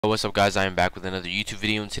What's up guys, I am back with another YouTube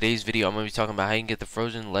video. In today's video I'm going to be talking about how you can get the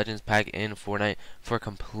Frozen Legends pack in Fortnite for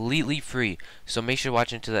completely free. So make sure to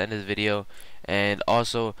watch until the end of the video, and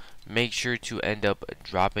also make sure to end up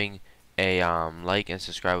dropping a like and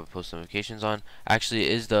subscribe with post notifications on. Actually,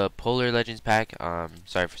 it is the Polar Legends pack.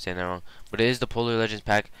 Sorry for saying that wrong, but it is the Polar Legends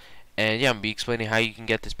pack. And yeah, I'm going to be explaining how you can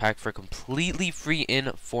get this pack for completely free in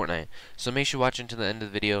Fortnite. So make sure to watch until the end of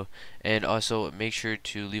the video. And also make sure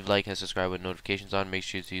to leave a like and subscribe with notifications on. Make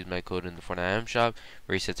sure to use my code in the Fortnite item shop.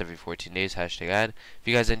 Resets every 14 days. #ad. If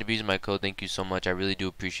you guys end up using my code, thank you so much. I really do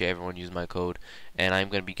appreciate everyone using my code. And I'm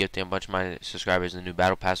going to be gifting a bunch of my subscribers a new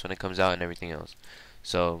battle pass when it comes out and everything else.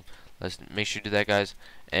 So let's make sure to do that, guys.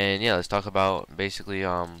 And yeah, let's talk about basically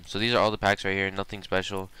so these are all the packs right here. Nothing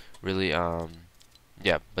special really.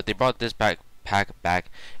 Yeah, but they brought this pack back,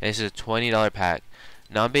 and this is a $20 pack.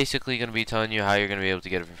 Now I'm basically going to be telling you how you're going to be able to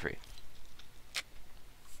get it for free.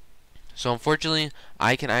 So unfortunately,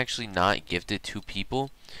 I can actually not gift it to people.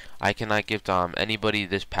 I cannot gift anybody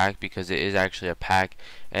this pack because it is actually a pack,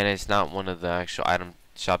 and it's not one of the actual item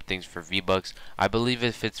shop things for V-Bucks. I believe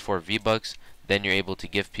if it's for V-Bucks, then you're able to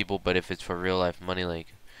gift people, but if it's for real life money, like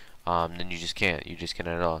then you just can't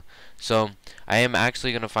at all. So I am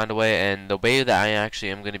actually gonna find a way, and the way that I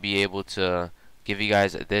actually am gonna be able to give you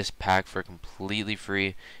guys this pack for completely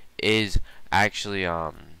free is actually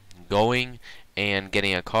going and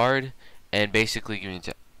getting a card and basically giving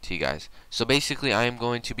it to you guys. So basically I am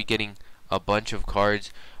going to be getting a bunch of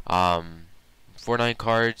cards, Fortnite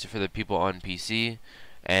cards for the people on PC,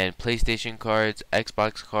 and PlayStation cards,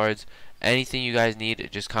 Xbox cards, anything you guys need.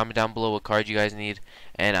 Just comment down below what card you guys need,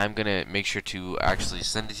 and I'm gonna make sure to actually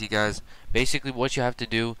send it to you guys. Basically what you have to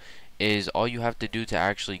do is, all you have to do to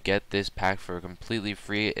actually get this pack for completely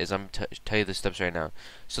free is, I'm tell you the steps right now.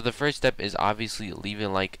 So the first step is obviously leaving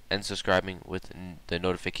a like and subscribing with the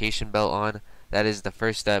notification bell on. That is the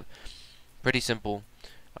first step. Pretty simple.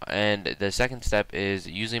 And the second step is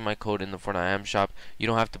using my code in the Fortnite item shop. You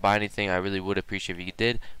don't have to buy anything. I really would appreciate if you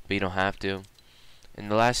did, but you don't have to. And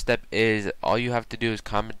the last step is, all you have to do is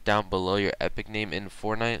comment down below your epic name in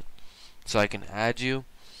Fortnite so I can add you.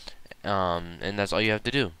 And that's all you have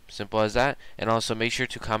to do. Simple as that. And also make sure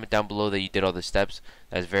to comment down below that you did all the steps.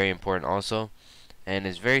 That's very important also. And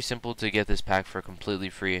it's very simple to get this pack for completely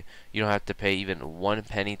free. You don't have to pay even 1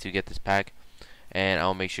 penny to get this pack, and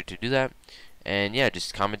I'll make sure to do that. And yeah,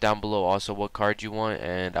 just comment down below also what card you want,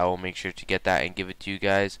 and I will make sure to get that and give it to you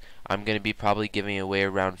guys. I'm gonna be probably giving away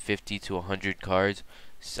around 50 to 100 cards.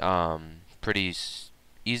 Pretty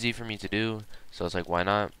easy for me to do, so it's like, why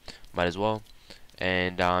not? Might as well.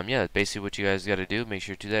 And yeah, that's basically what you guys gotta do. Make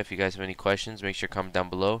sure to do that. If you guys have any questions, make sure to comment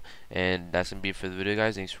down below. And that's gonna be it for the video,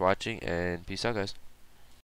 guys. Thanks for watching, and peace out, guys.